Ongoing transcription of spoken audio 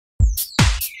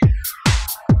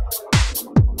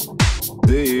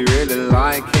Do you really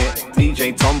like it?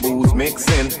 DJ Tumbles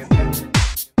mixing.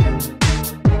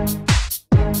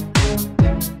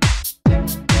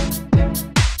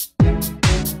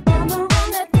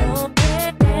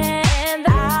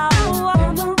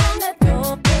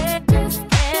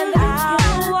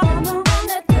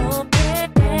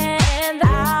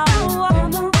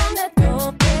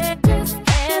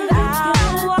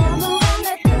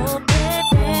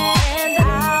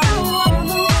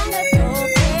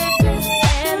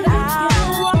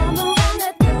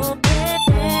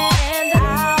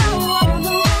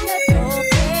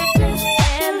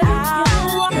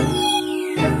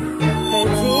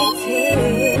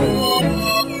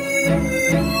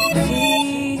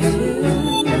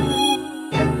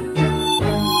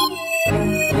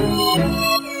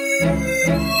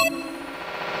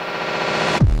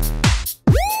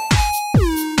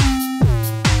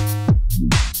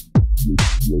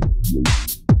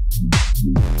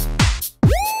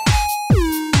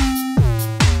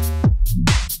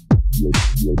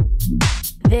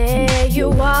 There you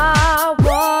are,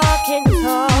 walking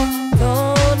tall,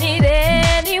 don't need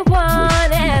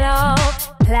anyone at all.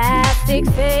 Plastic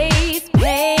face,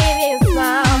 painted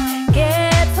smile,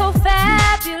 ghetto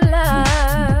fabulous.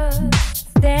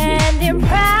 Standing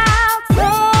proud,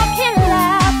 talking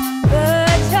loud,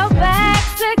 but your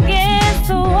back's against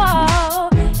the wall,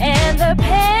 and the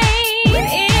pain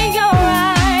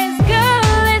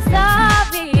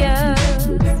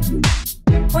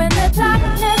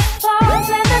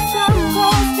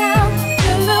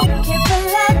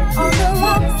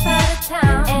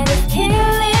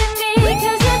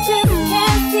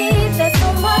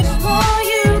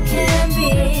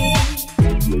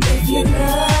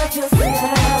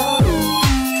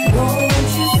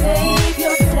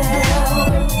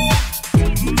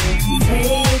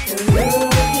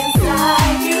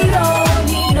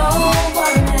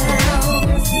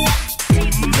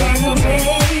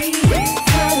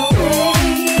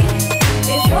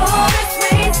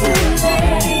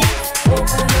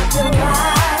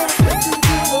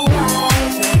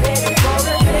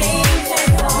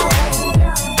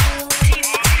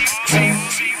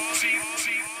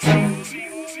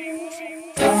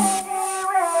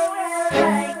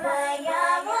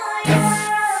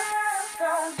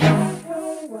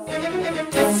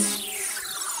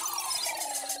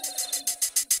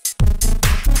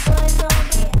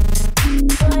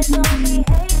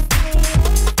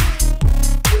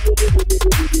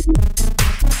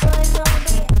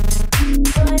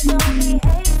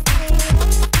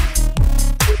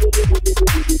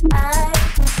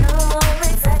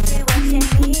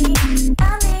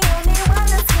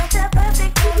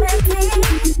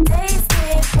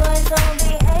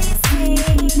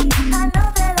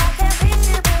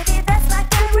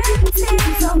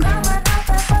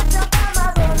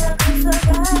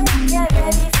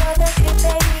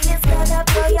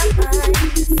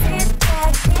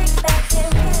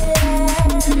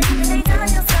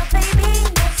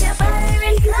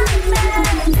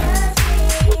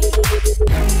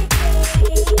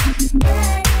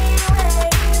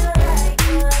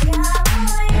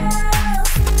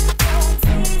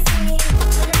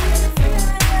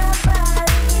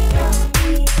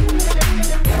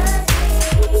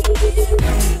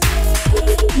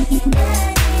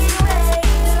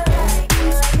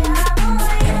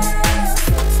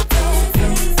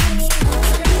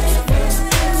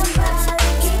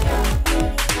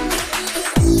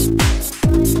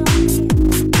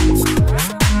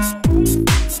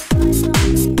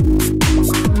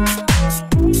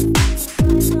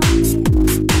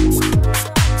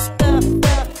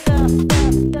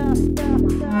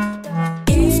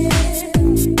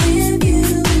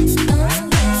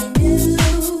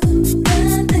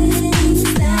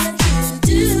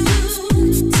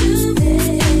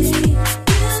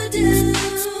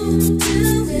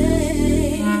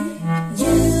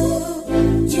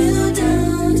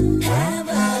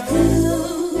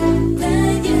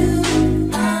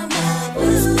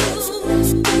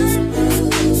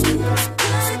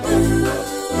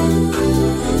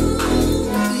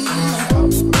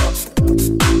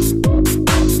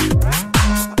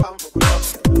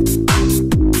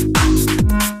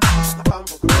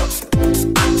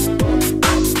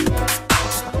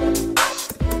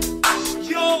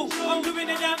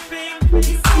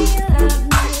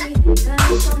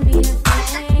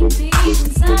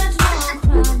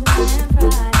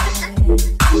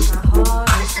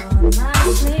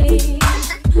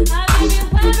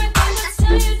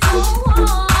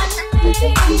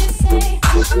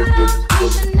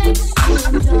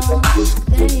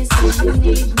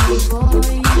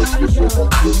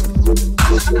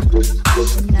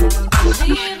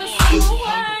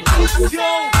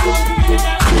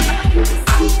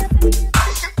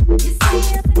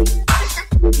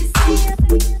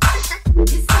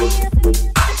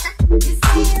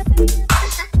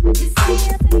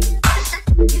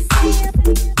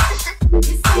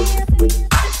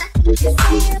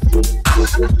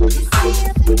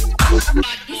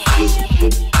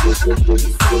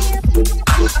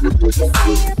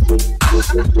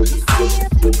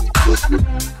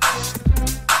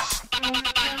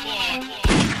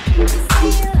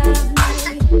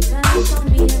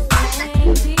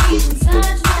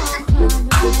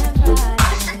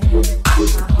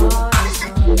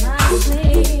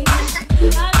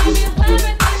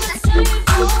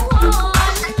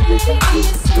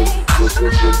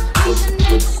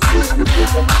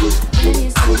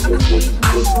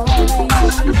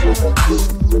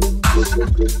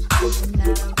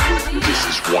This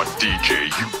is one DJ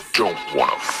you don't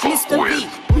wanna fuck with.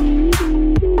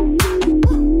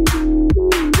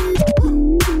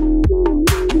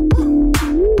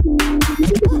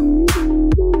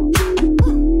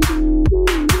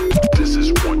 This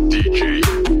is one DJ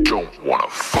you don't wanna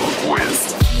fuck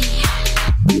with.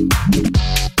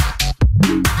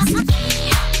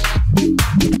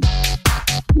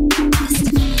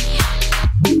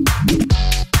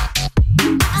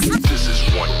 This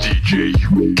is one DJ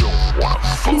you don't wanna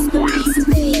fuck with. This is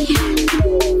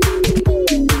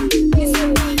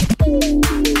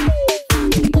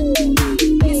one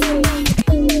DJ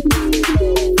you don't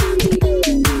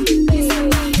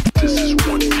wanna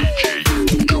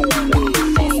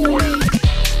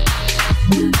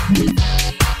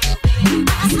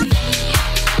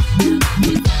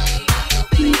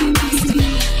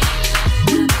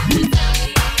fuck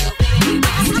with. This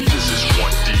is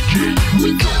one DJ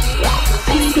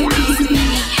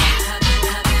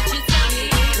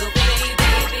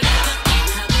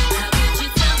you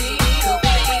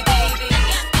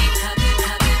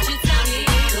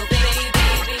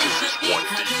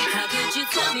don't wanna fuck with.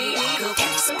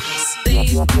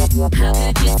 How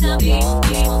could you tell me?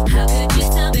 How could you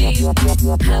tell me? How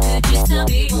could you tell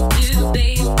me? You,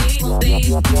 baby,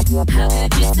 baby. How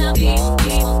could you tell me? How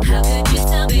could you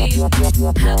tell me? How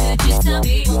could you tell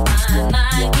me? My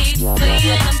mind keeps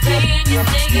saying I'm praying you're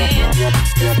singing.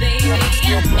 Baby, I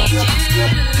need you. But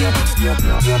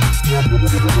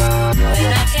I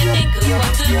can't think of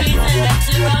one good reason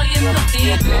after all you put me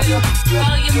through.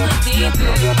 All you put me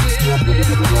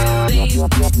through. Baby,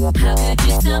 how could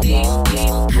you tell me?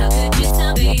 How could you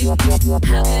tell me?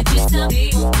 How could you tell me?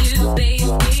 You, baby,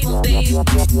 baby.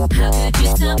 How could you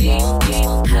tell me?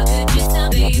 How could you tell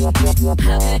me? How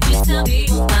could you tell me?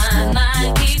 My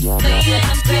mind keeps saying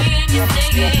I'm praying you're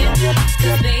singing.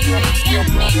 Baby, I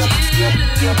need you. But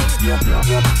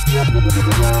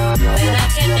I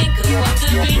can't think of one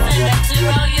good reason after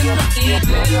all you put me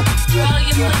through. All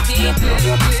you put me through.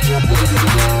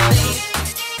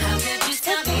 How could you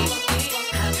tell me?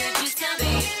 How could you tell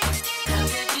me? How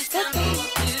could you tell me?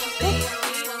 You, baby.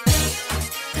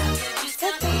 How could you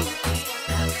tell me?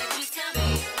 How could you tell me?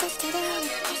 How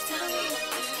could you tell me?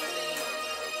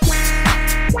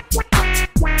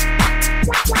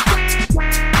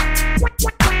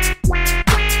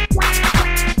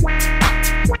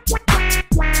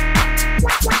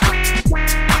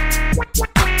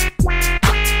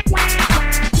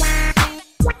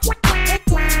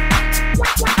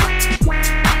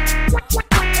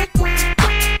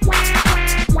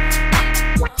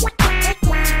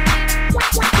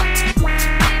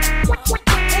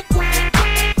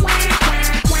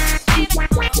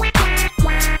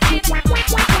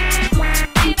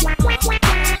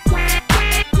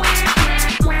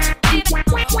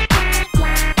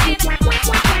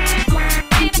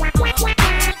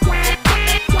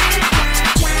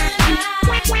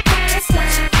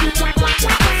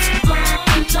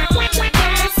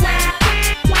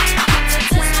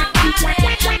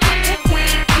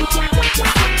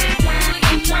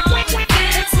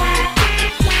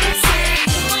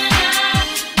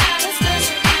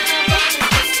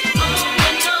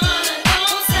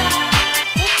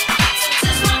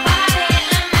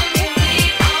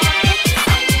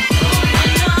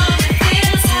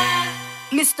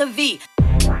 Mr. V.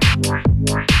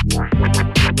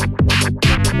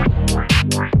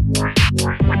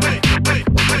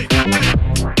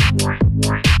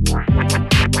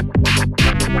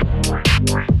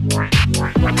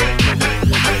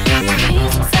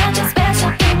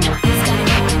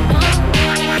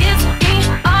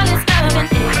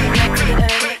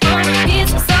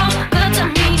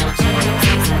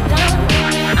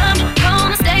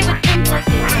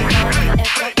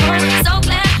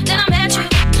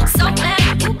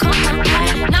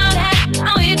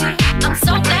 I'm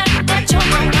so glad that you're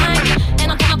my mind,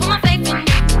 and I'm gonna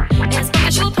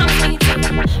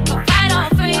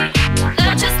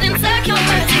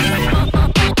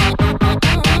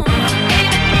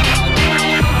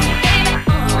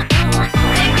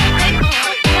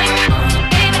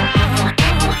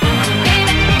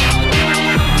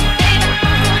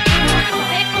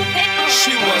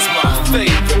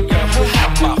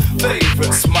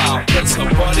puts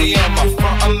her body on my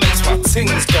front and makes my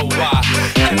things go wild.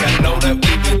 And I know that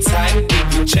we be tight, we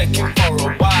be checking for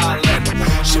a while. And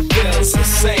she feels the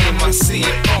same, I see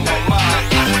it on my mind.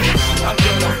 I'm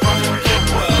gonna rock the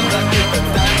world, I give her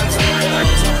diamonds and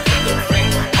pearls. I put the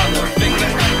ring on the finger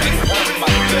and make her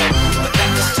my girl. But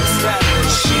that's just that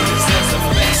she deserves the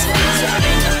best. I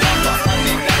ain't another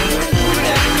honey that would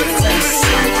never taste.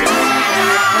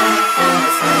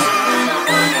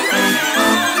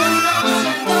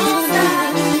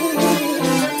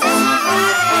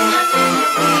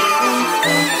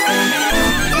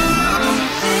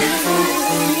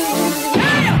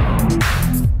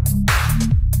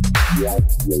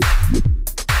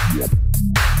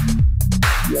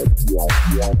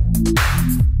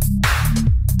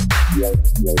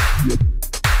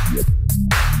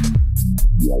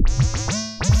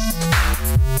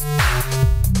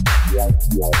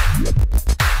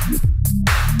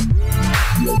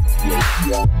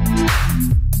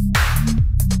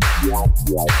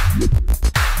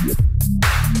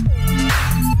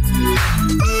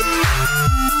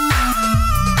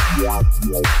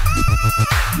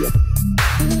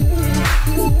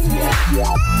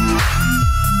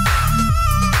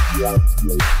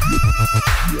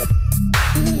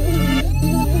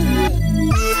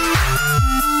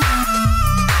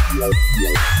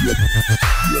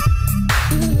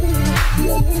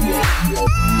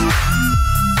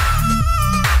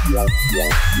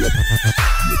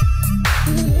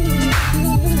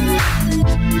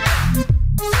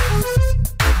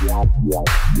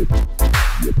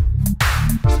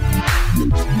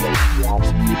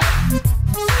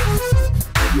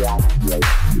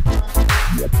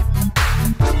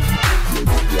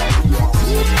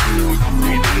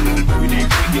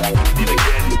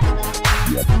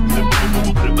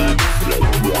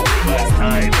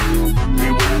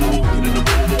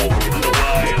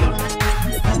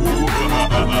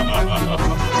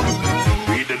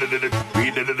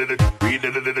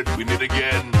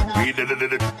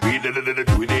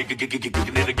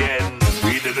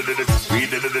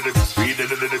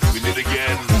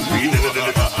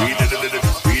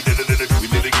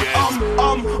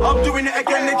 I'm doing it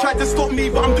again, they tried to stop me,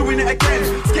 but I'm doing it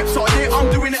again. Skips are here,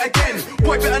 I'm doing it again.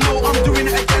 Boy, better know I'm doing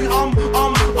it again. I'm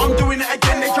doing it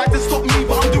again, they tried to stop me,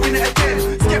 but I'm doing it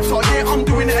again. Skips are here, I'm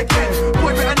doing it again.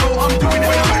 Boy, better know I'm doing it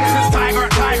again. Tiger,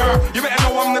 tiger, you better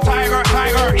know I'm the tiger,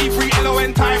 tiger.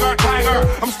 E3LON, tiger, tiger.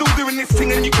 I'm still doing this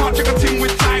thing and you can't check a thing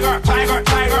with tiger, tiger,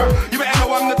 tiger. You better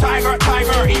know I'm the tiger,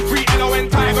 tiger. E3LON,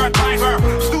 tiger, tiger.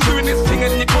 Still doing this thing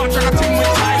and you can't check a thing with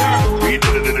tiger. We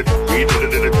did it, we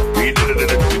did it, we did it,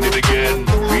 we did it again.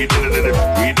 We did it,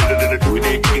 we did it, we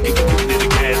did it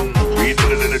again. We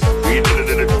did it, we did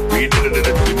it, we did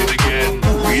it, we did it again.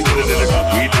 We did it,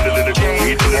 we did it,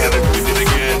 we did it, we did it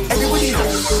again. Everybody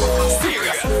knows,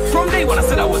 serious. From day one I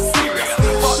said I was serious,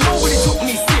 but nobody took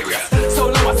me serious. So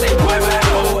now I say, why would I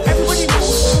know? Everybody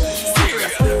knows,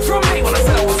 serious. From day one I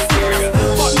said I was serious,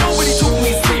 but nobody took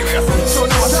me serious. So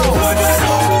now I say, why would I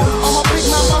know? I'm a big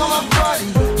man, but I'm a party.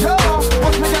 Yo,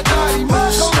 watch me get dirty.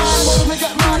 Marco man, watch me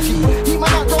get marky. Eat my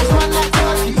nachos, man, like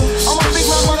turkey. I'm a big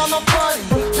man, but I'm a party.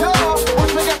 Yo,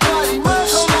 watch me get dirty.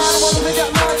 Marco man, watch me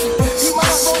get marky. Eat my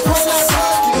nachos, man, like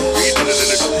turkey. We did it,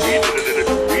 we did it,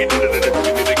 we did it, we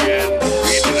did it again.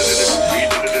 We did it, we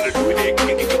did it, we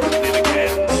did it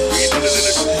again. We did it,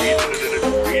 we did it,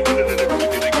 we did it, we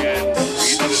did it again.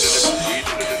 We did it, we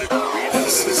did it, we did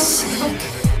it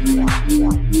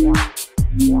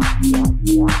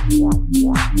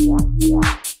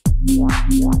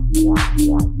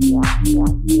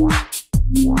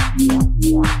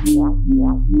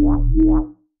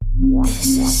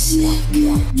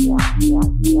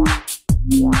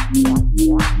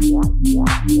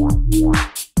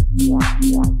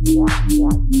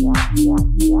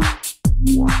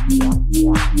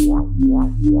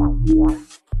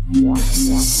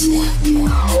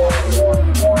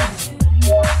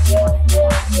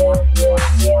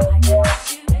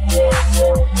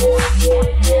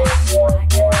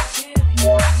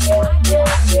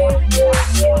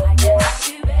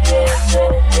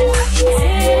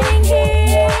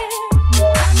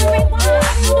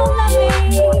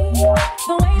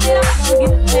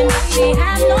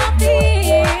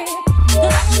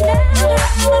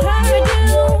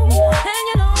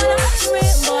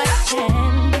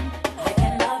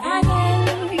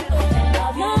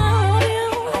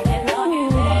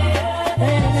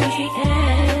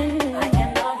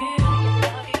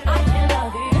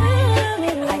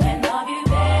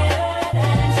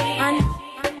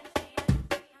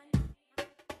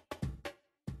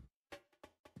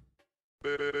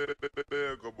again.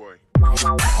 Good boy.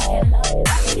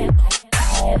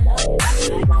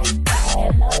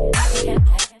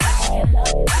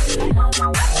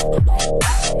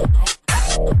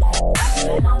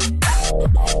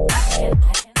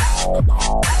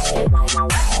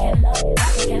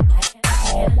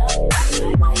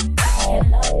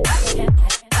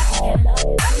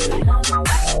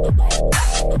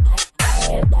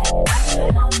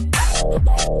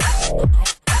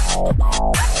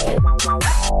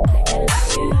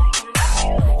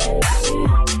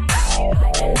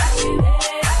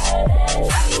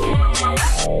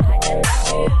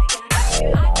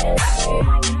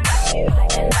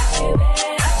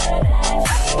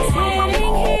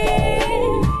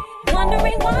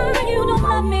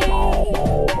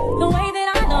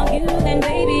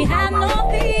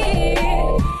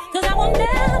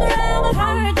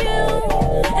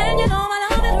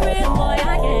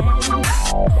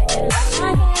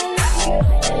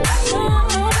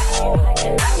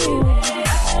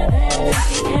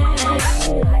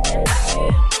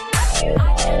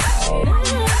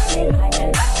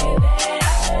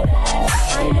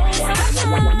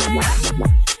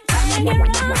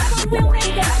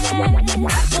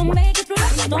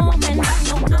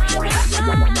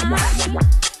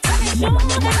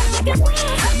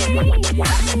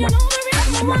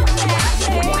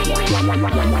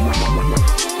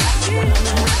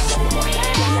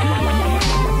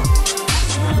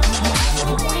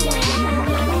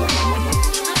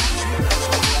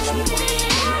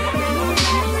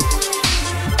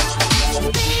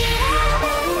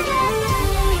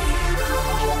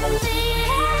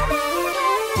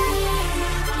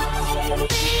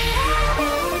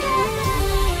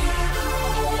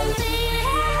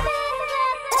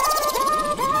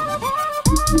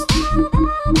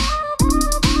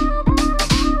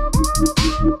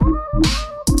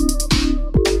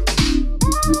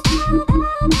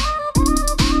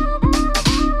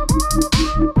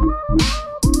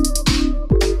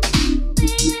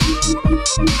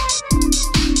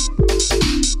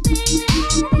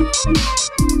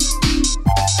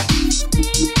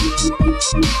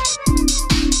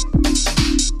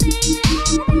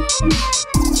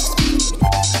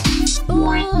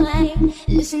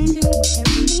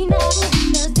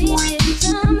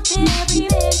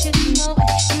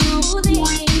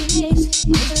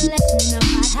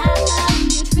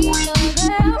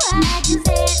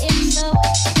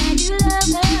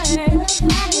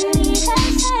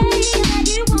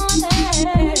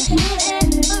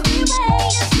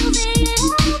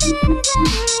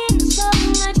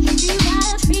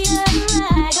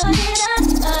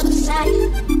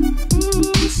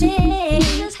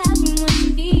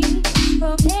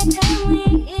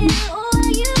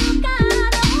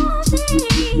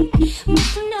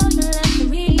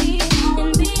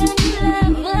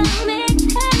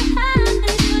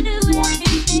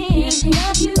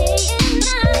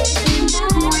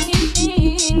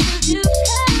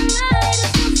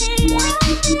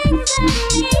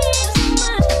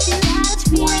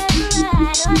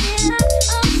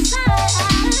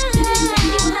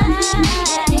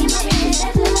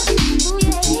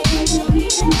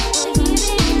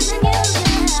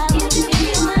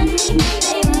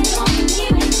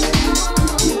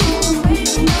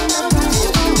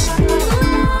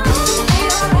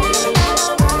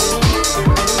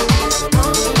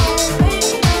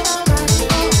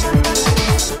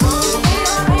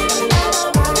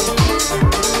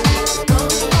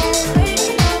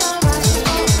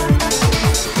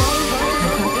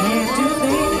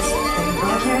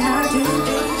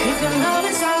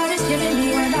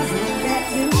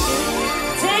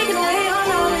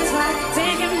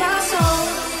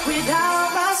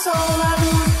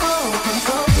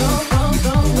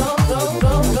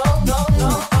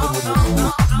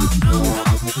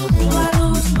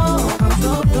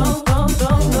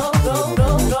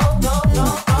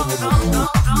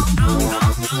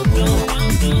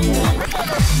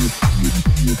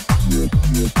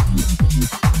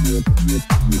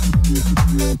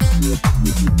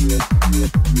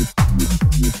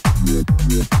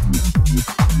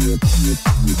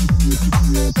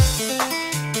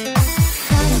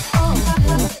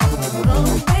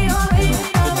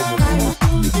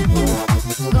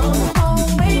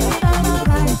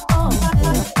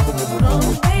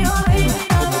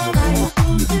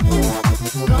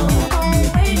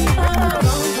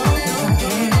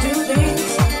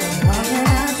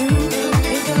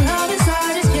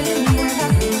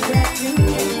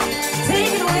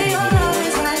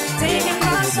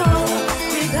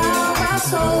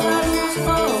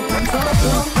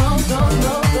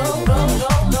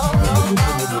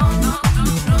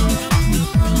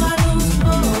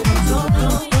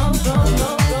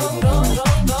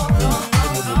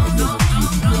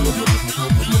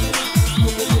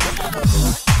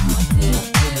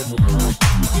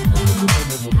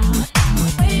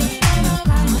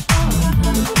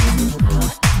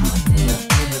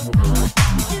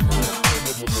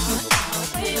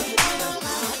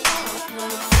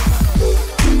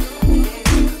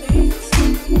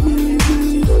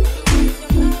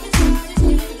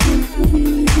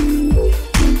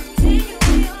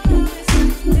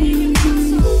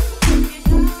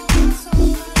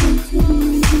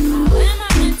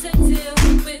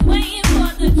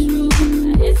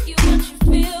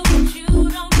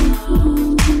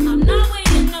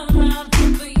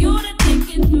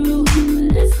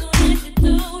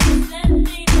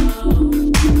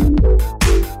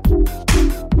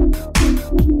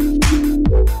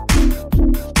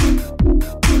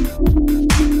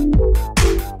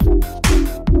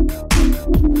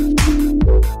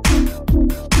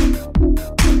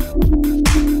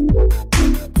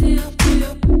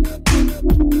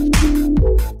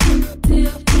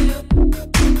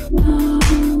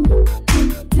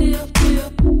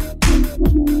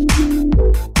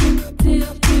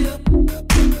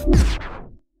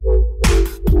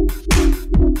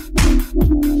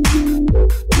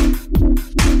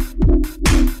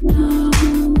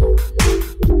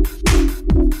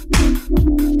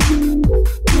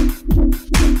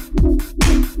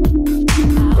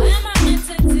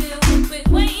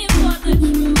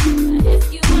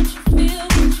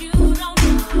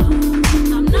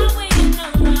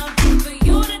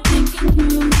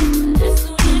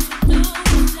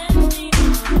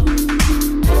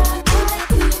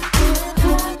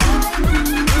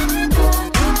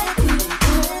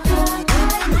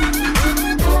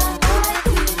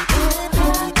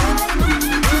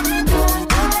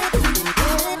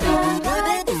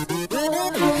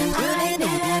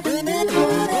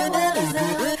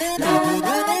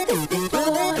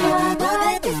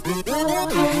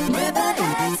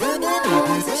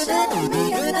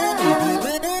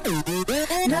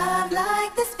 Love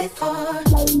like this before.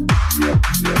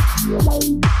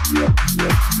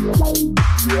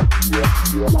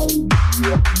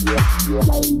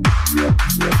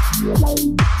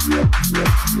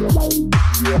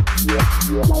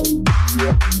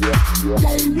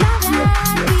 Now that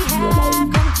we have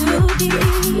come too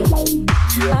deep,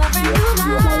 a brand new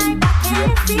life I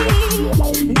can't see.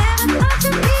 Never thought to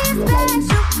be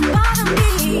special part of me.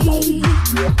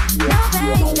 No,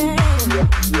 baby. The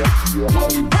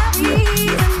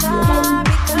reasons are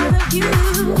because of you.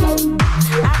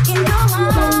 I can go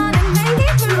on and make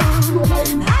it through.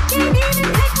 I can't even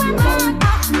take my mind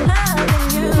off loving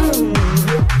you.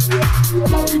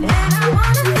 And I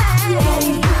wanna say I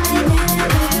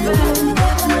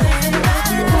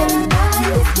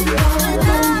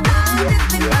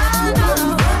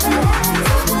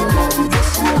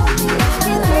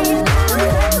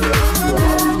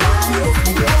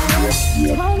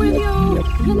never with you,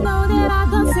 you know that I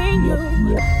done seen you.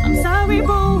 I'm sorry,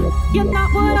 boo, you're not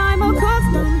what I'm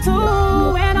accustomed to.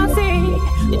 When I see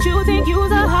that you think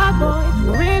you's a hot boy,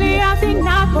 but really I think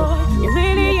not, boy. You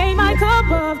really ain't my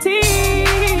cup of tea.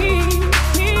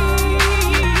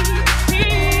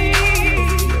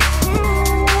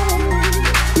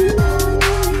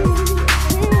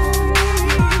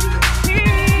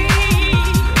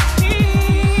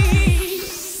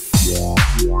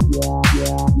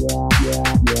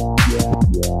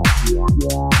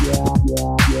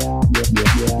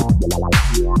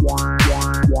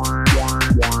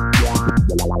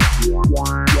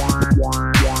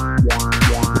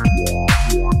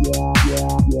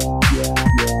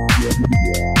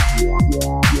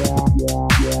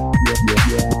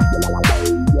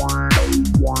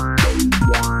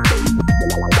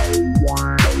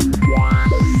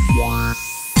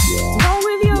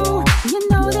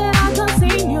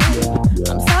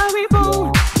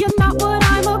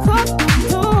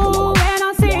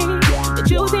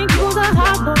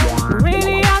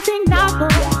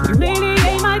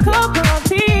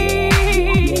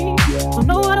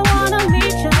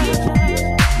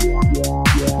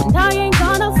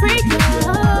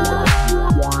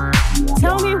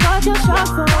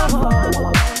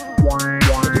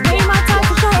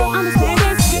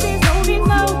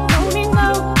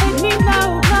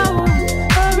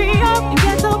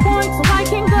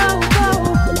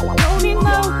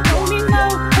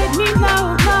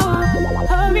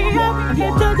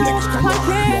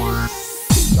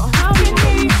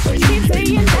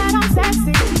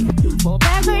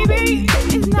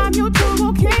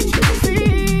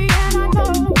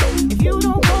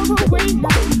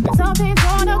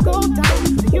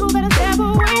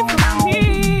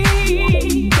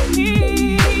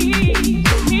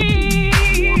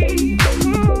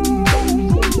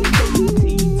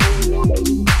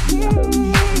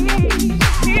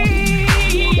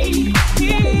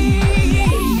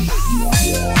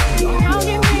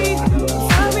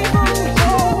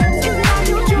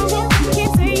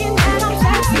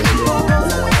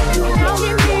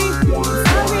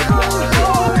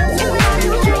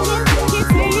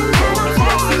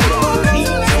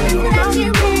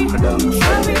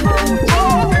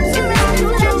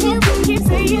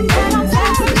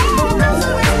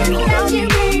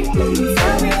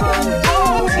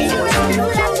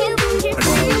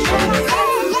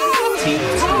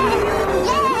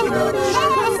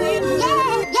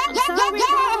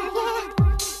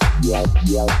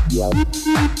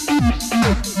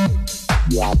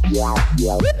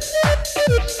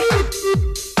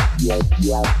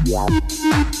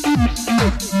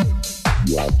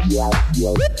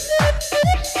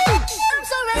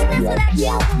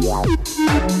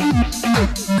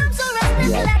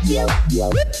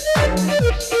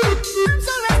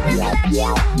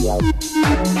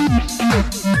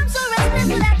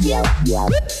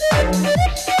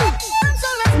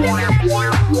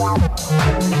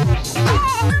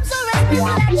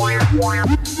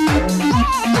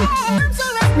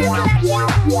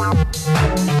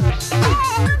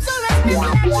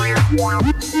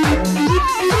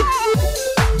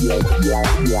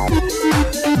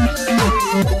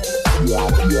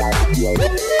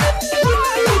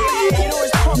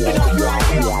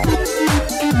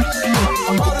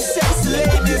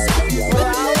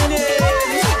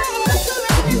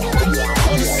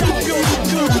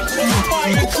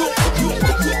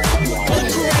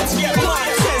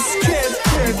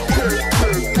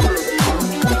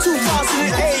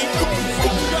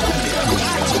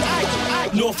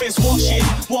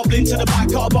 to the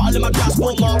back, got a bottle in my glass,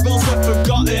 but my rules are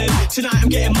forgotten. Tonight I'm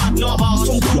getting mad, not hard.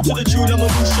 Some cool to the tune, I'm a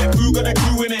new chef, who got a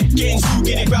crew with me. Getting too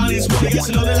giddy, groundings, when it gets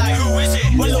another like, who is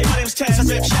it? Well, look, my name's Tess, I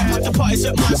rep chef, at the party's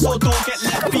at mine, so don't get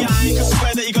left behind. Cause I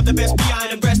swear that you got the best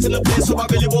behind, and rest in the place, so I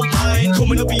really won't mind.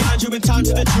 Coming up behind you in time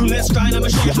to the tune, let's grind,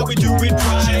 I'ma show you how we do it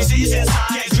right. City's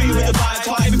inside, get green with the vibe,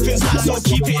 cause everything's nice, so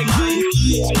keep it in mind.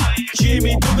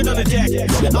 Jimmy, dugging on the deck,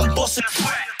 I'm busting a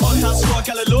sweat. On house floor,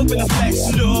 gal, I love in the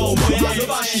flex. No way, I love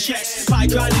how she checks. Pie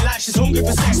grinding like she's hungry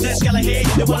for sex. Let's gal, I hear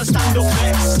you, they wanna stand up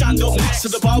next. Stand up next to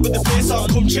the bar with the face on.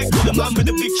 Come check with the man with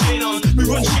the big chain on. We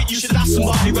run shit, you should ask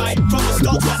somebody, right? From the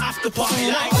start to after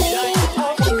party, like.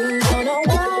 You don't know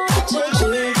what to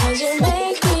do, cause you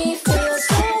make me feel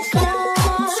so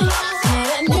fine.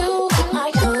 And you,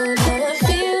 I could never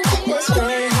feel this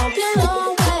way. Hope you'll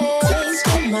always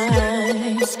be mine.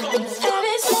 And it smells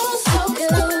so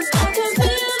good, I can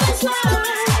feel this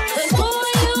life. Cause boy,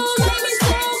 you make me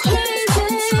so crazy.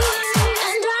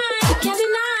 And I can't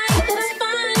deny that I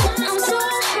find I'm so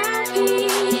happy.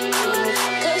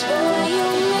 Cause boy, you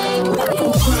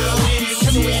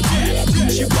make me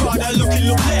She brought her looking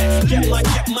lovely. Get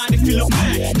mine if you look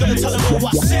mad. Gonna tell her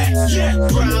what I said. Yeah,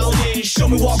 brownie, show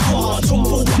me what I want. Tom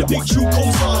Ford when the big tune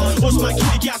comes on. What's my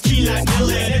kitty got key like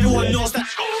Millie? Everyone knows that.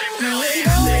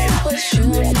 What you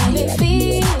make me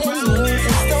feel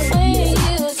it's the way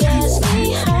you get me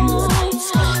high.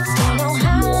 Don't know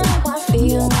how I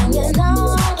feel when you're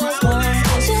not around,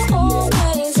 'cause you're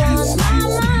always on my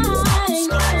mind.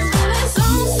 And it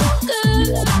sounds so good,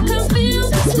 I can feel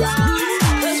this love.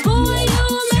 'Cause boy, you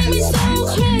make me so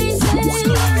crazy.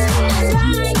 And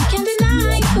I can't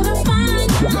deny that I find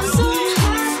I'm so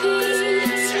happy.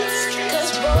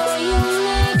 'Cause boy, you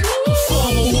make me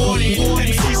Formal warning,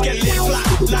 MCs get lit flat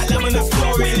like lemon and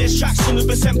flooring. This track's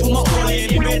 100% put my all in.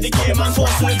 You made the game, man,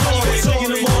 forcing the door in. 3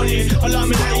 in the morning, alarm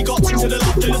me now, you got to the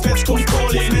left and the fence come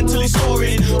crawling. Mentally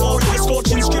storing, all of the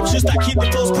scorching scriptures that keep the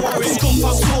blows pouring. Scum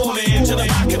fam swarming, to the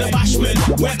back of the bashman.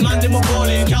 Wet man in my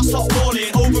balling, can't stop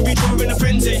balling. Overreach, over in a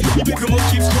frenzy, you big them up,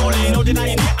 keeps calling. No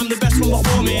denying it, I'm the best one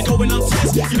performing. Going on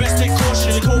test, you best take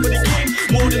caution. Take over the game,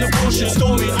 more than a portion.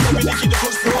 Storming, you really keep the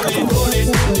books rolling.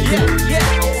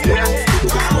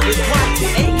 It's Whitey,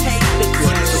 aka the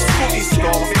Scotty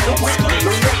Storm.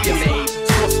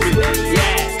 Trust me,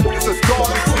 yeah. It's a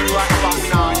stormy thing right about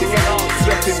now. You get on,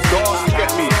 stepping doors, you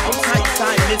get me. Outside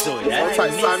Side Mizzle, yeah?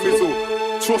 Outside Side Mizzle.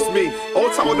 Trust me, all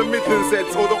time all the Midlands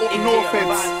heads, all the up north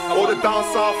heads, all the down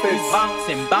south heads.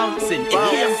 Bouncing,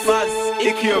 Icky and Fuzz.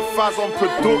 Icky and Fuzz on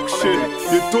production.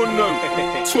 You done them.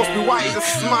 Trust me, why is a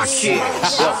smack it?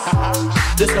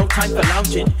 There's no time for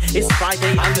lounging. It's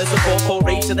Friday and there's a 4-4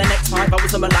 race. So the next 5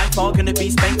 hours of my life are gonna be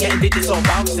spent getting digits or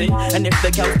bouncing. And if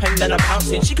the girl's paying, then I'm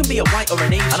pouncing. She can be a white or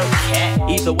an Asian. I don't care.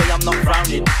 Either way, I'm not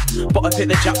frowning. But I've hit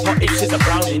the jackpot if she's a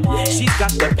browning. She's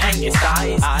got the pangest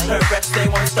eyes. Her breasts, they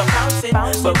won't stop bouncing.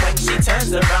 But when she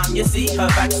turns around, you see her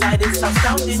backside is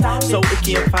astounding. So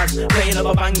Icky and Faz, play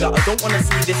another banger. I don't wanna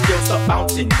see this girl stop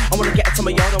bouncing. I wanna get her to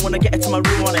my yard, I wanna get her to my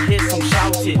room, I wanna hear some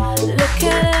shouting. Look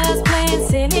at us playing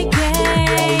silly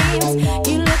games.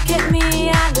 You look at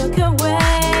me, I look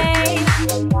away.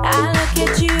 I look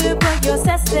at you, but yours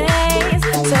stays.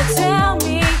 So tell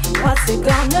me, what's it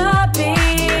gonna be?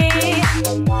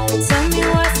 Tell me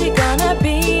what's it gonna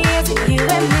be? Is it you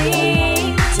and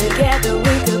me? Together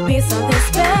we could be something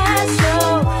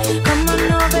special. Come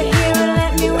on over here and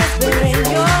let me whisper in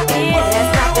your ear. Let's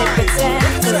not pretend,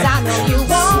 'cause I know you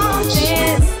want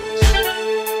this.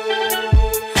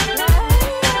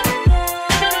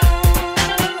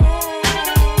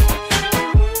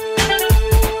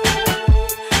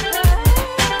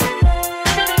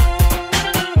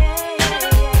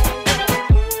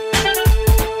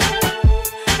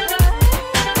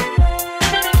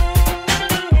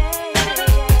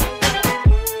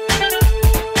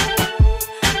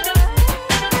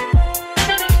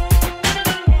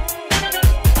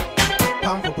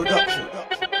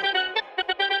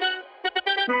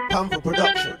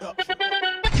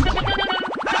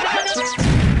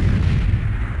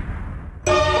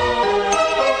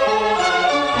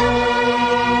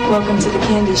 Welcome to the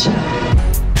Candy Show.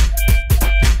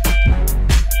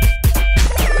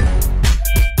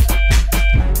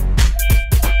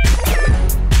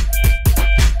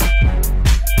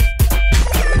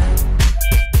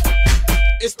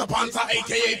 It's the Panther,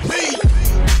 aka P.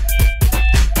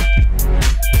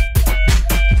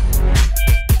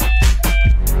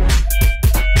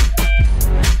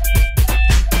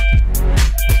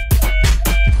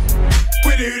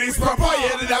 We do this proper,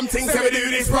 yeah, the damn thing say we do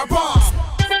this proper.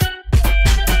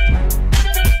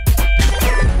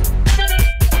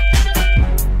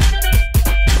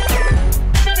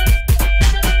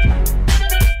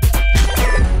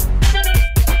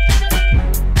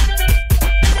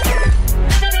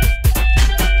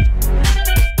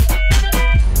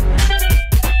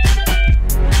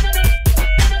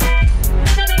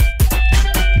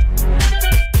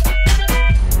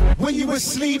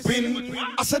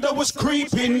 said I was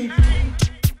creeping.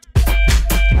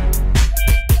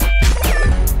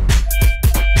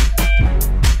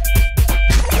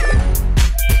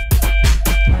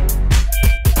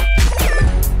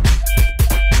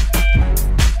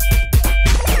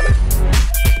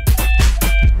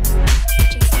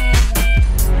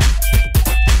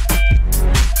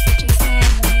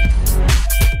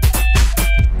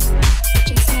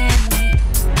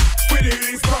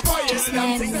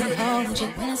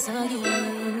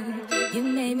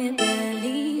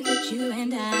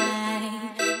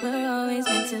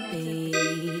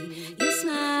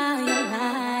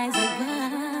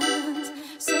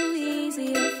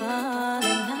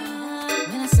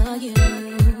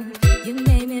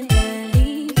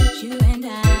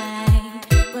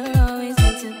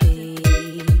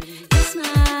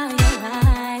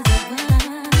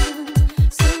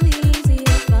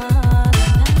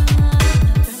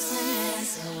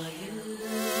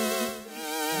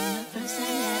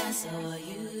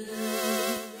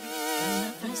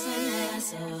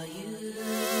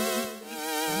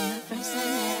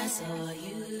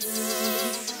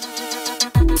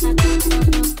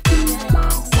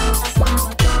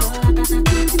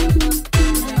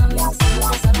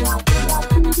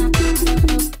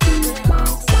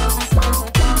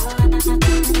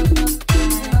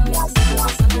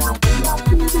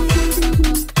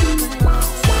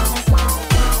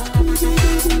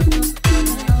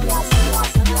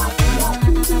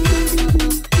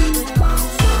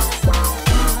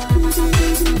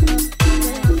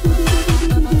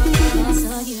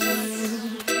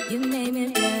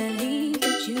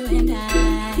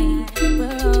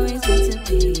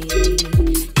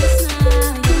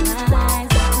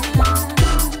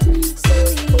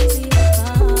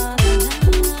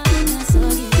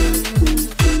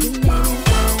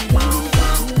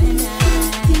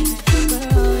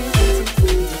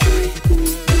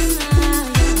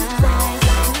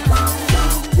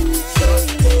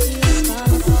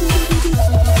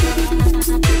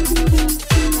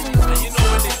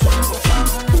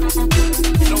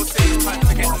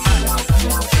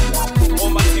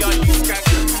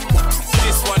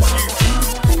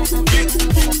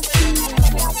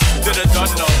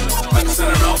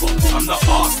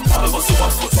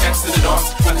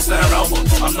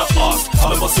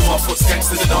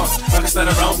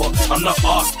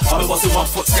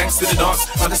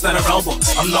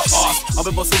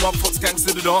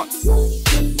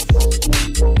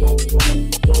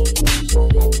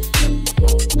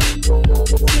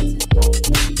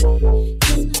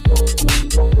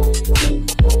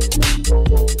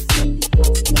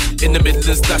 In the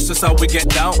Midlands, that's just how we get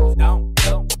down.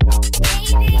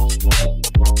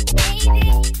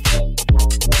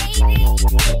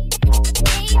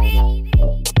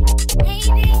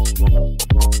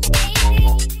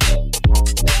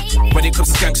 When it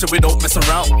comes to gangster, we don't mess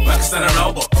around. I can stand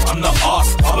around, but I'm not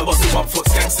arsed. I'll be busting 1 foot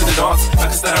skanks to the dance. I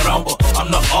can stand around, but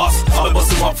I'm not arsed. I'll be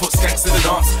busting 1 foot skanks to the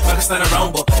dance. I can stand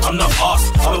around, but I'm not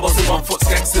arsed. I'll be busting 1 foot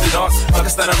skanks to the dance. I can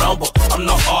stand around, but I'm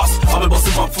not arsed. I'll be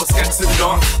busting 1 foot skanks to the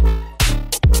dance.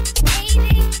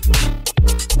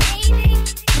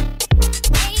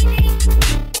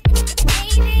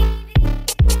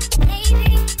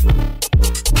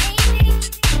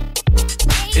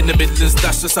 In the Midlands,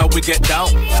 that's just how we get down.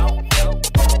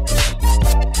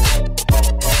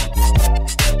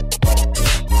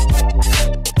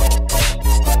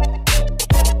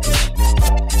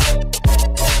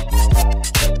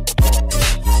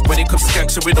 When it comes to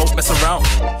gangster, we don't mess around.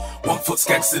 1 foot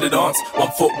skanks to the dance.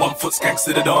 1 foot skanks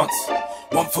to the dance.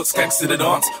 1 foot skanks to the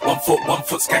dance. 1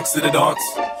 foot skanks to the dance.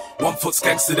 1 foot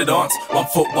skanks to the dance.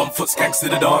 1 foot skanks to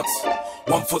the dance.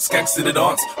 1 foot skanks to the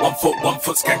dance. 1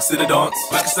 foot skanks to the dance.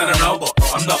 I can stand around, but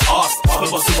I'm not arsed. I'll be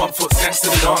busting 1 foot skanks to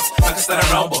the dance. I can stand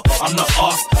around, but I'm not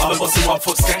arsed. I'll be busting 1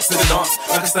 foot skanks to the dance.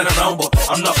 I can stand around, but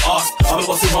I'm not arsed. I'll be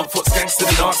busting 1 foot skanks to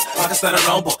the dance. I can stand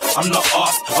around, but I'm not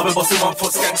arsed. I'll be busting 1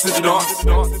 foot skanks to the dance.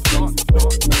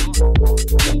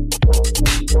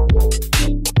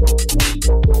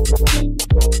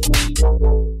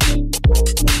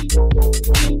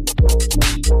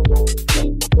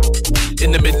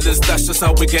 In the Midlands, that's just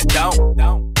how we get down.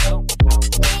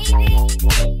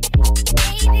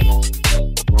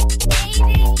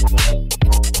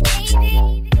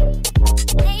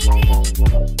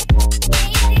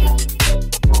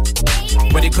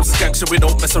 When it comes to gangster, we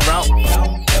don't mess around.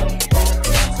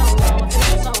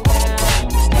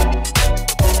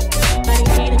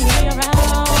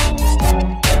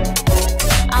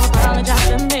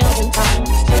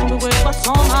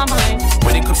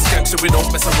 When it comes to gangster, we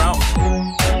don't mess around.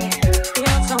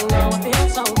 Feel so low, I feel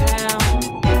so down.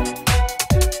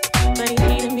 But he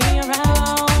needed me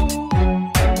around.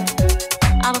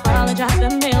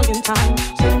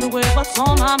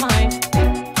 on my mind.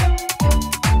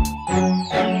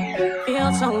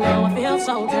 Feel so low, I feel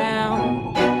so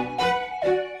down,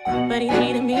 but he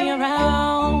needed me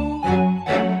around.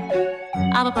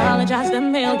 I've apologized a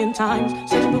million times,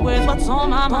 searching for words, what's on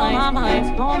my mind, on my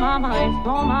mind, on my mind,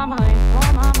 on my mind,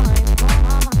 on my mind.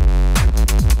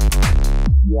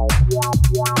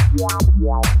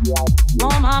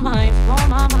 On my mind, on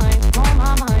my mind, on my mind, on my mind, on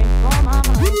my mind, on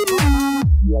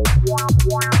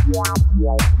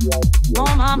my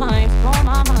mind, on my mind, on my mind, on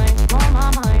my mind,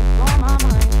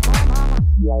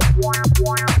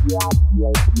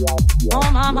 on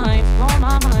my mind, on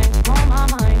my mind, on my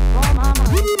mind, on my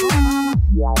mind.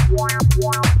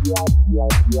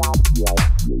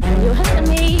 You hurt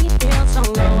me, feel so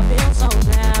low, I feel so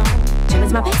down. She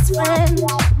was my best friend,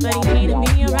 but he needed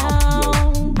me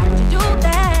around. How did you do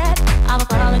that? I've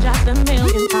apologized a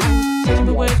million times, searching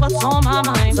for words, what's on my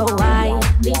mind. So why?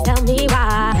 Please tell me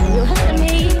why. You hurt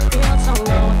me, feel so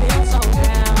low, I feel so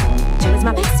down. She was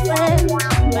my best friend,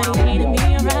 but he needed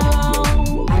me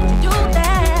around. How did you do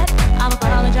that? I've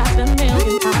apologized a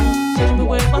million times, searching for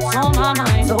words, what's on my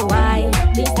mind. So why?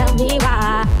 Please tell me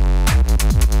why.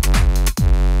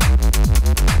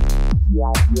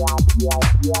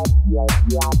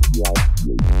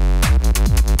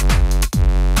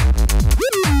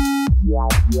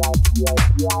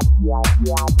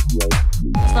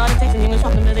 Started texting English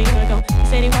from a year ago. He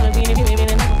said he wanted me to be living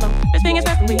in the flow. This thing is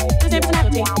personally, this is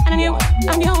personality. And I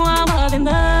knew I was in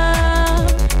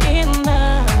love, in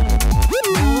love.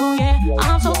 Oh yeah,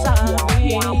 I'm so sorry.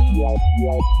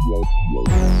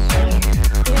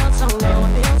 Feel so low, I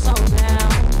feel so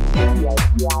down,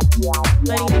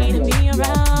 but he needed me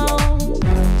around.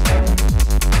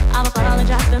 I've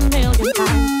apologized a million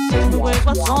times, searching for words,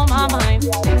 what's on my mind.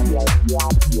 Feel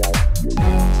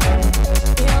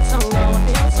so low, I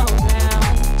feel so down,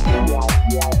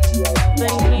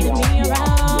 but he needed me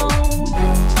around.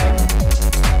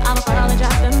 I've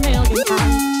apologized a million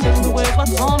times, searching for words,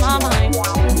 what's on my mind.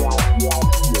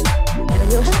 Never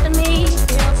you hurt me,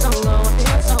 feel so low, I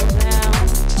feel so down.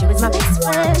 She was my best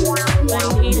friend, but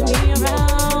he needed me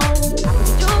around. How could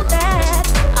you do that?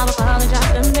 I've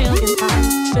apologized a million times,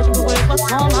 searching for words,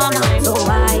 what's on my mind. So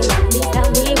why? Please tell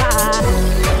me why.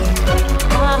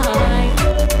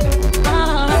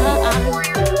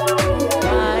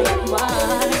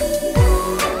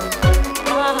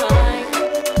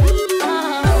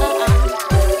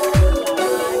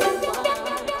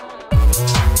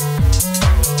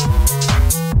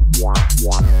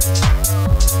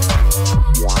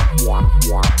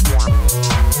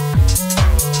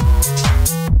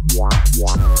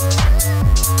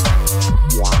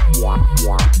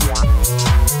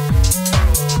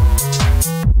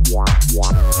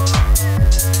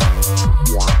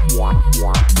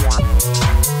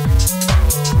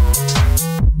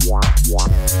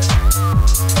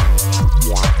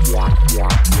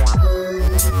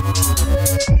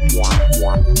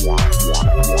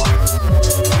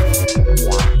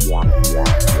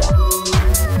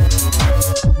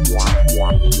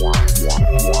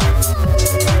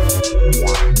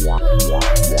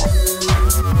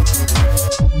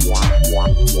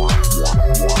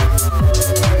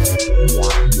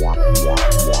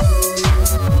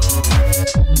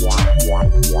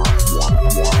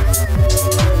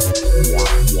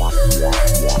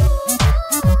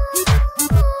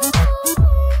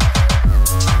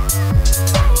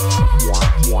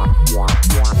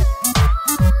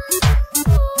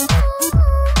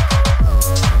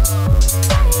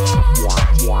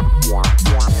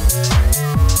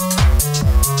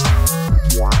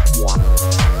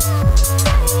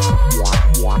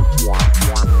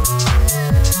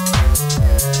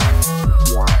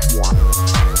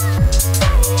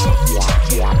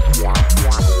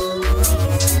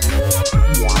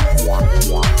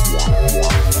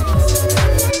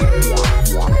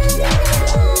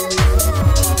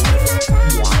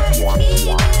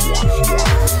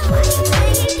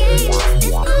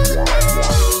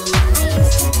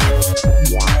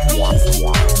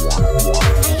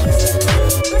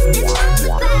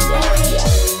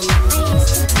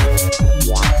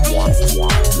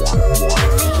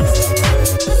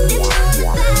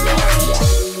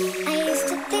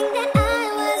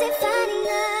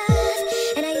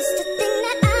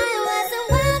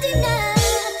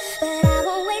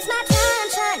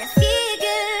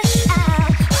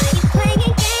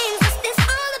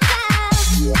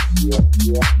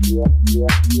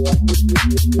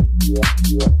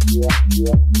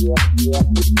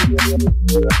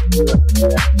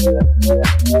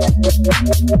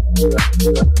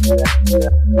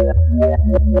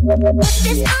 What's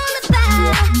this all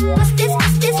about?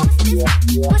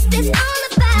 What's this all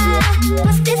about?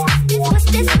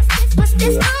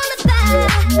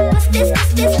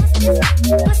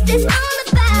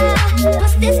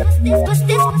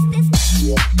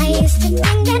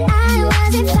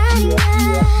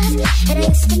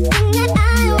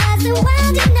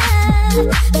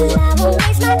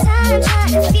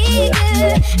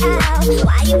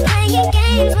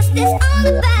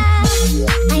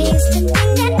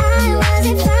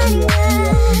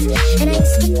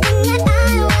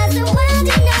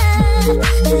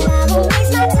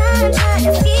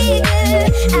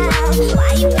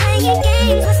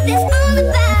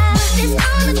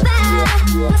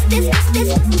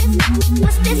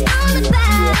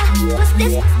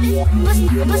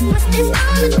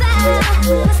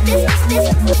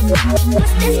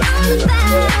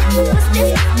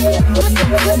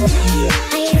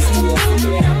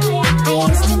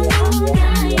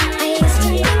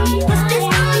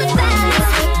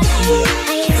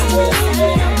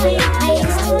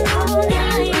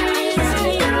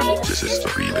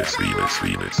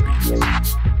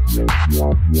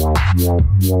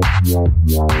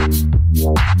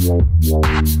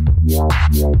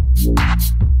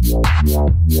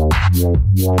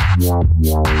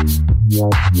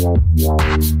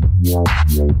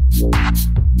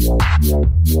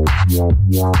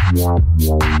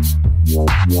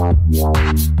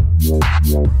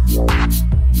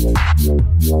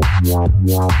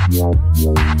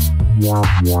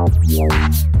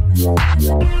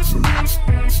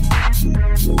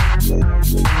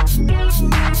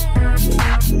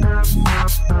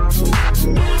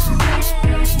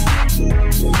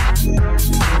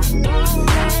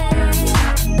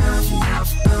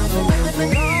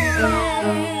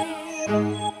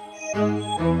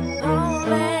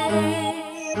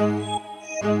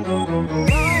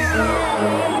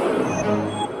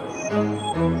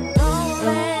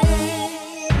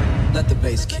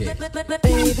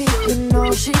 Baby, you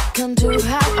know she can do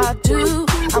how I do.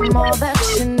 I'm all that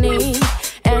you need,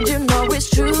 and you know it's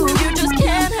true. You just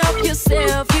can't help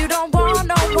yourself. You don't want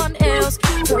no one else,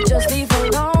 so just leave her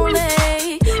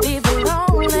lonely, leave her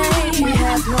lonely. She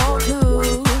has no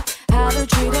clue how to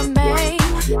treat a man.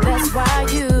 That's why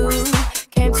you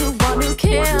came to one who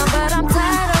can. But I'm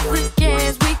tired of the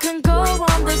games. We can go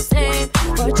on the same,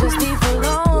 but just leave her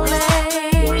lonely.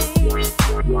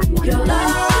 Your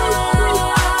love.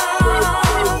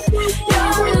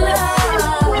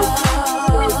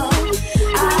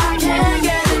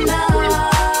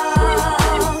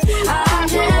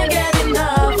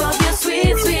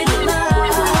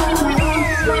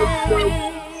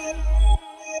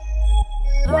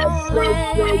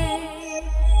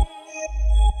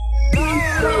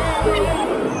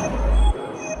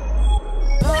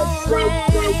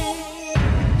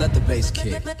 Let the bass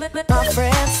kick. My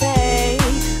friends say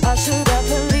I should have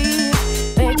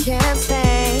believed. They can't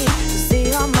stay to see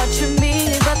how much you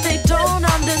mean, but they don't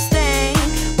understand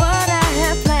what I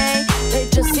have played. They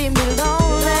just see me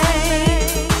lonely.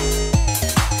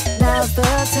 Now's the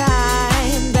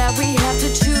time that we have to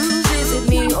choose. Is it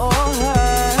me or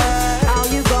her? Are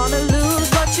you gonna lose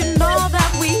what you know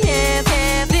that we have?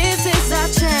 This is our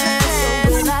chance. So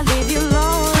will I leave you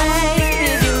lonely?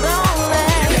 Leave you lonely.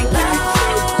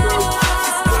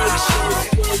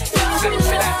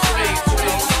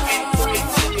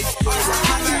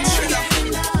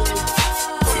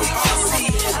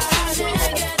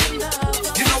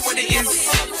 You know what it is.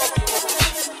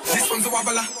 This one's a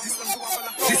wobbler.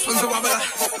 This one's a wobbler.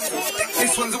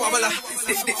 This one's a wobbler.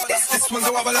 This one's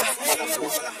a wobbler.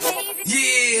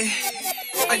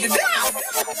 Yeah. Are you down?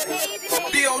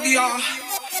 DODR.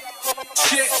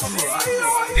 Shit.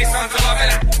 This one's a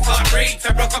wobbler. Heartbreak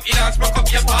to broke up your dance, broke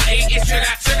up your party. It's chill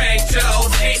out to me, chill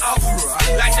out, skate off.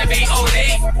 Like the B.O.D.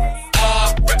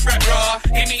 Rip, raw.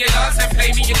 Give me your dance and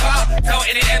play me your car. Tell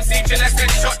any MC to let's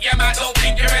get shot. Yeah, man, don't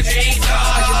think you're a G-star.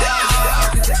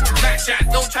 Match that,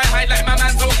 don't try hide like my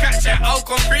man's all catch that. I'll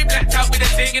come free, blacked out with a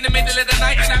thing in the middle of the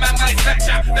night, and a man might snatch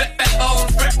that. Let that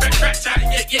bones, rip, scratch that.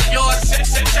 Yeah, your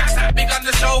shit, chat that. Big on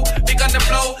the show, big on the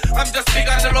flow. I'm just big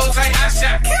on the roads like Ash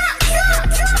that.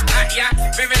 Yeah,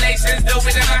 revelations deal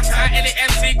with the matter. Any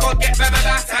MC go get better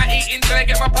batter. Eating till I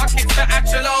get my pockets for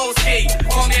Analogue.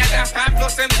 Only a dapper,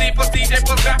 plus MC plus DJ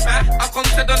plus rapper. I come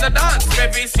to the dance,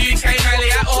 every UK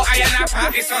Malia or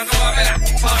Ayanapa. It's on the wobbler.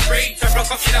 Heartbreak to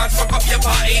broke up your dance, broke up your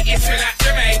party. It's chill out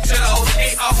to me, chill out,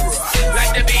 skate off.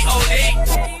 Like the B.O.D.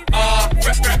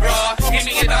 Rip, raw. Give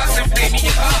me your dance and play me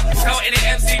your car. Tell any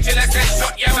MC to let's get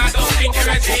shot. Yeah, man, don't think you're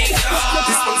a G-star.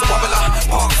 This one's a wobbler.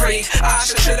 Heartbreak me. I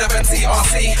should have been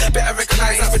TRC. Better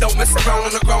recognize that we don't mess around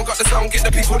on the ground. Got the sound, get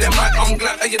the people them mad. I'm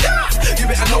glad that you're there. You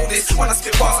better know this. When I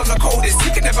spit bars, I'm the coldest.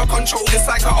 You can never control this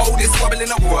like an oldest. Wobbling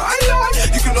up, what I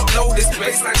like. You can upload this.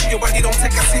 Bassline to your body, don't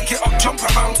take a seat. Get up, jump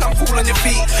around, time, fall on your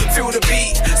feet. Feel the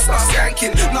beat, start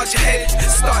skanking, nudge your head,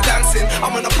 start dancing.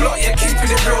 I'm on the block, yeah, keeping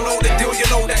it real. Know the deal, you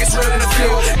know that it's real in the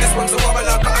field. This one's a wobble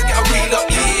up, gotta get a reel up.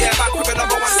 Yeah, back with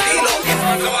another one, steal up. This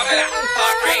one's a wobble up,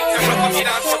 heartbreak. To rock up your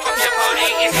dance, rock up your party.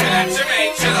 It's chill and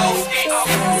Jermaine, chill out, skate up.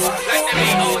 Like the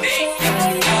beat all day.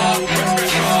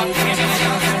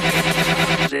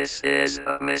 This is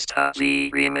a Mr. V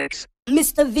remix.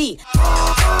 Mr. V.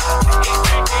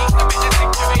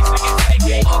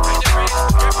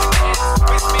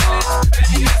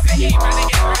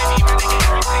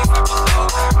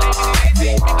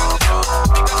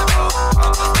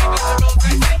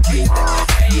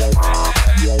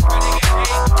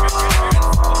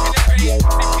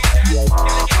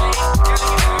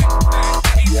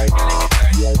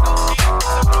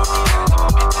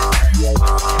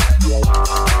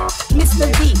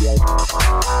 Mr. V.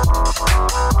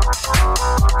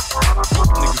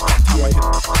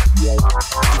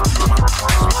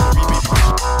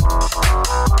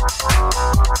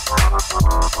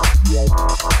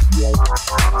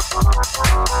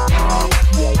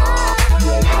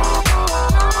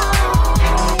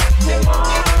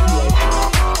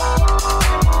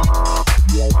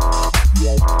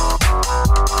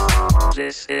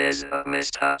 This is a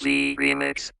Mr. V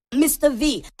remix. Mr.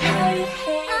 V.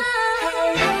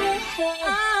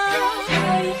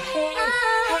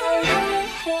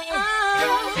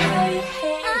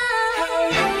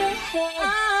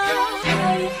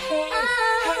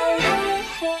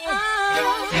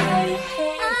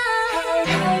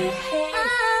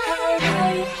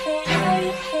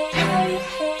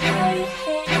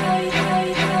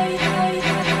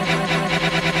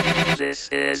 This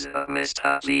is a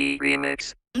Mr. V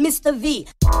remix. Mr. V.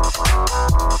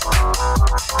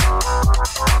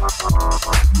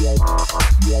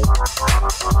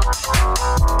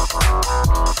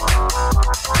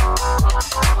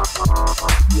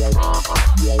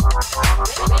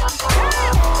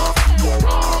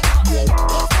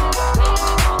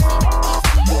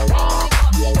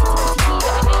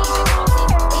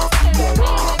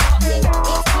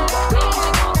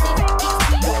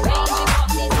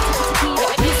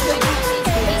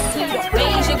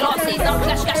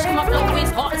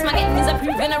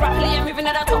 Moving rapidly and moving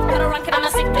at the top of the ranking and I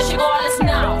sick that she go all this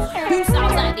now. Who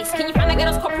sounds like this? Can you find a get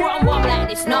us couple and warm like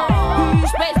this? No. Who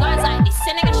sprays lines like this?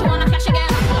 Send a girl she wanna clash again.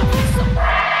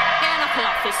 Knuckle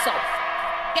off his soul.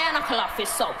 Get knuckle off his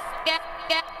soul. Get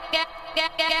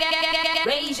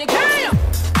raise your girl.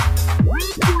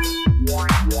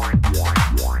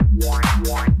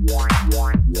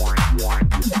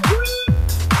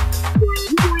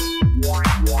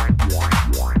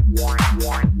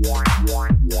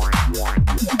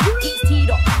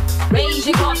 Raise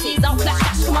your glasses, I'll flash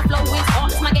cash, come on, flow is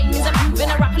hot. My game is improving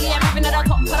rapidly, I'm moving at the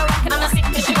top of the ranking and I'm sick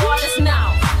that she go all this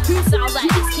now. Who sounds like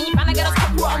this? Can you find a get us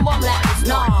couple and bomb like this?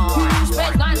 No. Who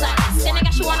sprays lines like this? Send a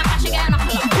girl she wanna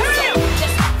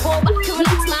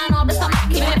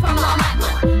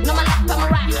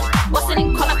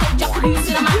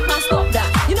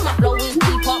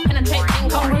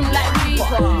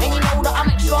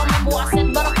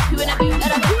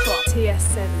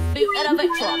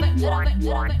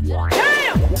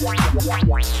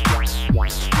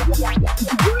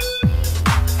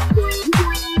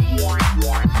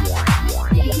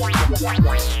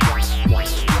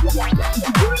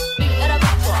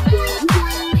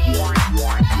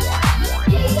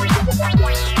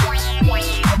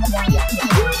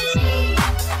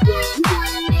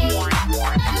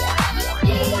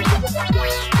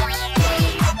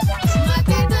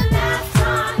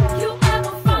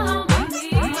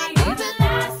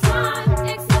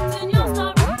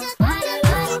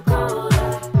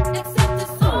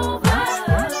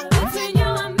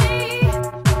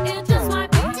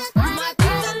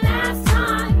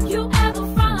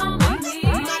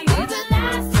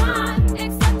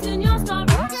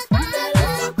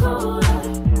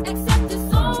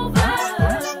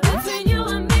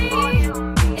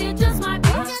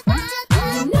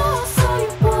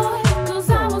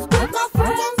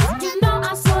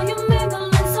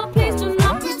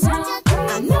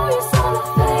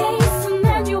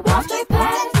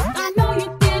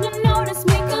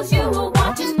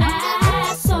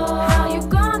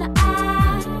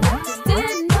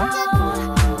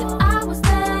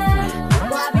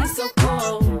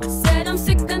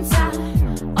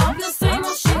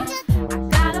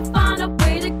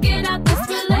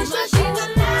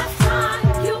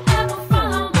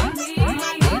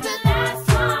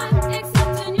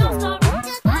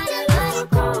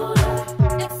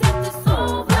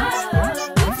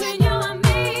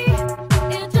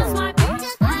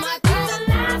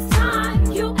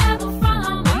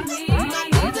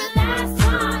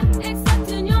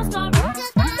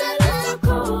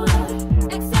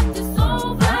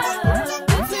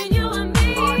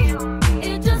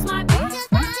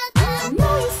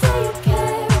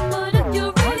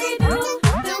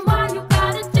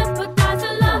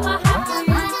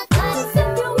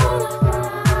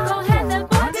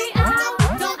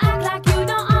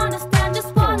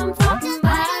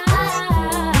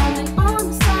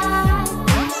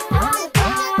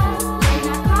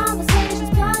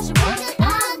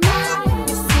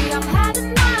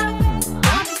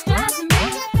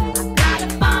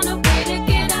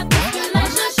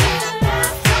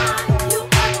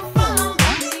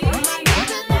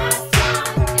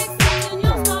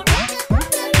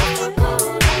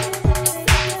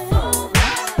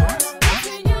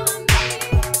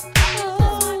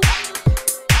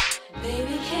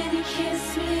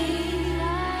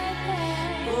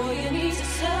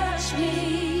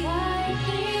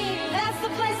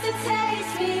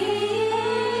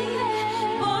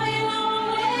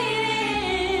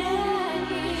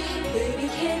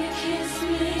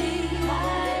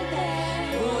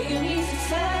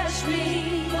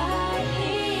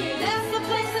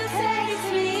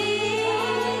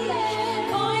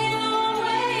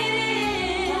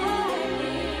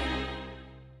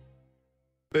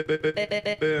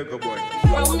Good boy.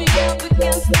 Throw me up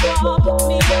against the wall, put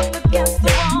me up against the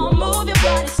wall. Move your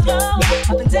body slow, up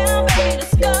and down, baby,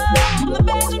 let's go. From the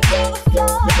bedroom to the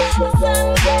floor, listen to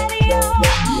the radio.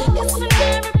 Kissing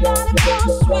everybody,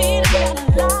 so sweet. I got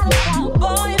a lot of fun,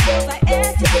 boy, it feels like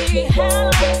ecstasy.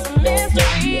 Handle this a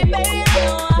mystery, baby, I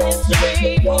know our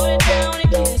history. Put it down and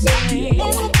kiss me. In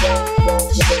the corner of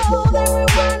the show, they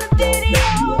rewind the video.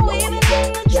 Even in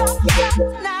the drop,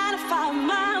 95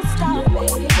 miles stop,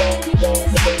 baby, baby, kiss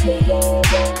me.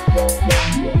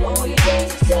 Oh, you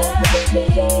taste so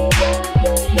sweet.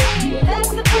 That's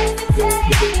the place to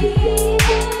take me.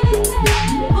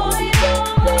 Boy, you know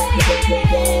I'm waiting.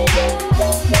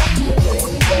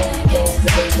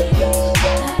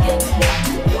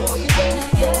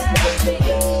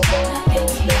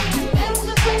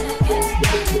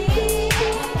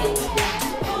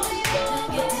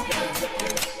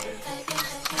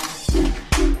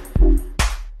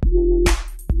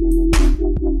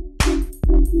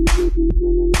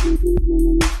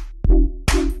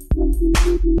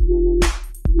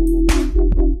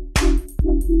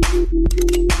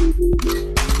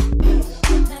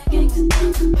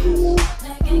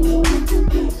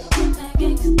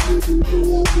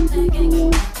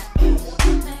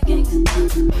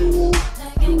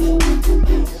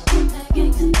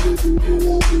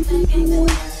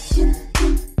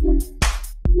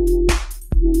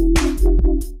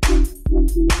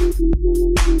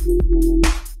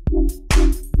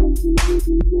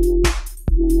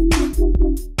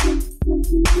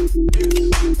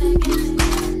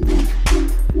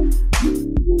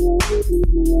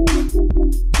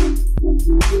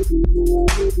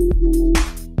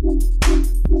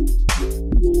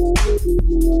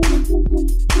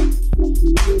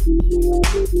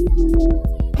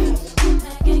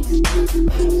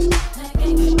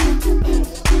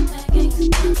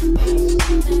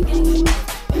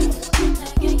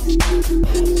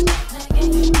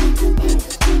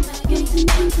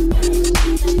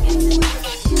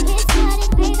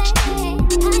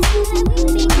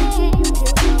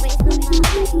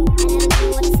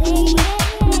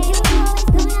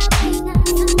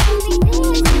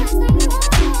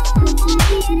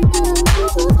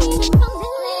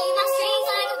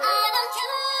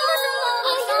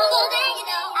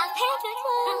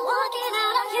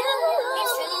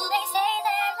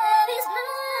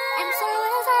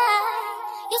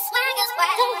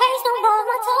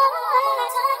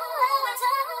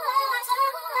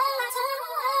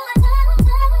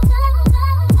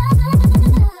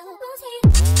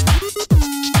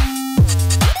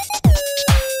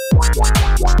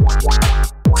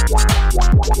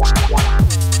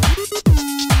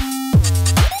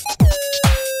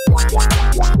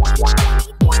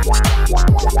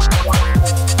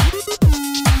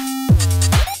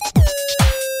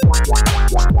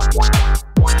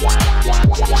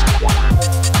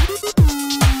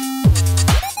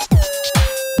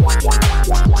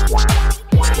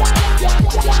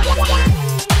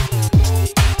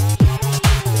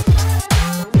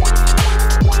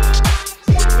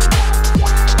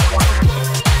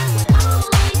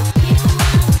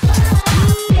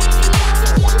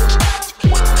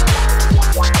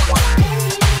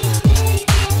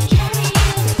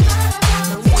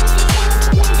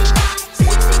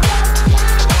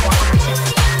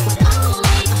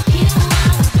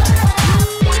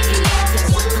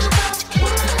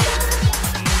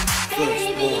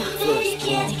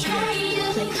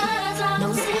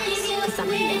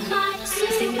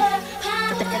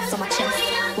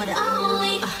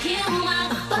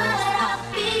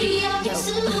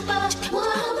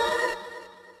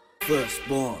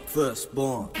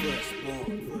 Firstborn.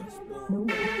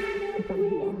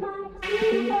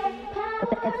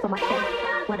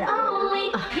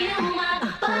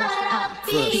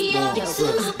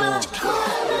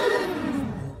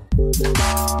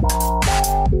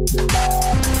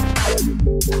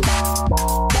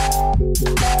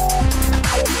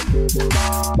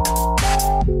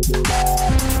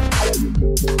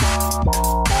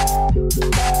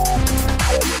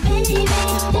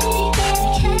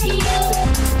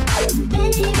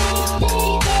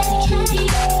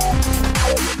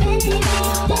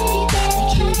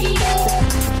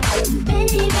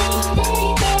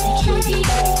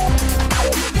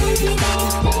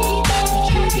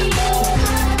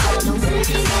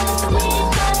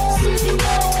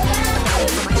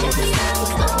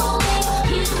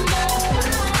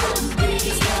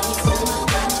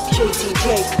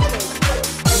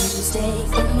 Stay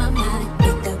in my mind,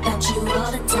 think about you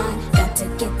all the time.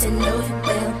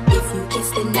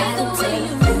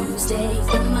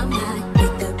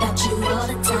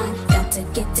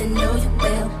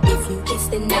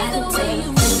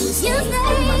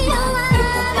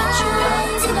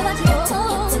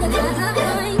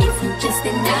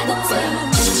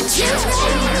 Yeah.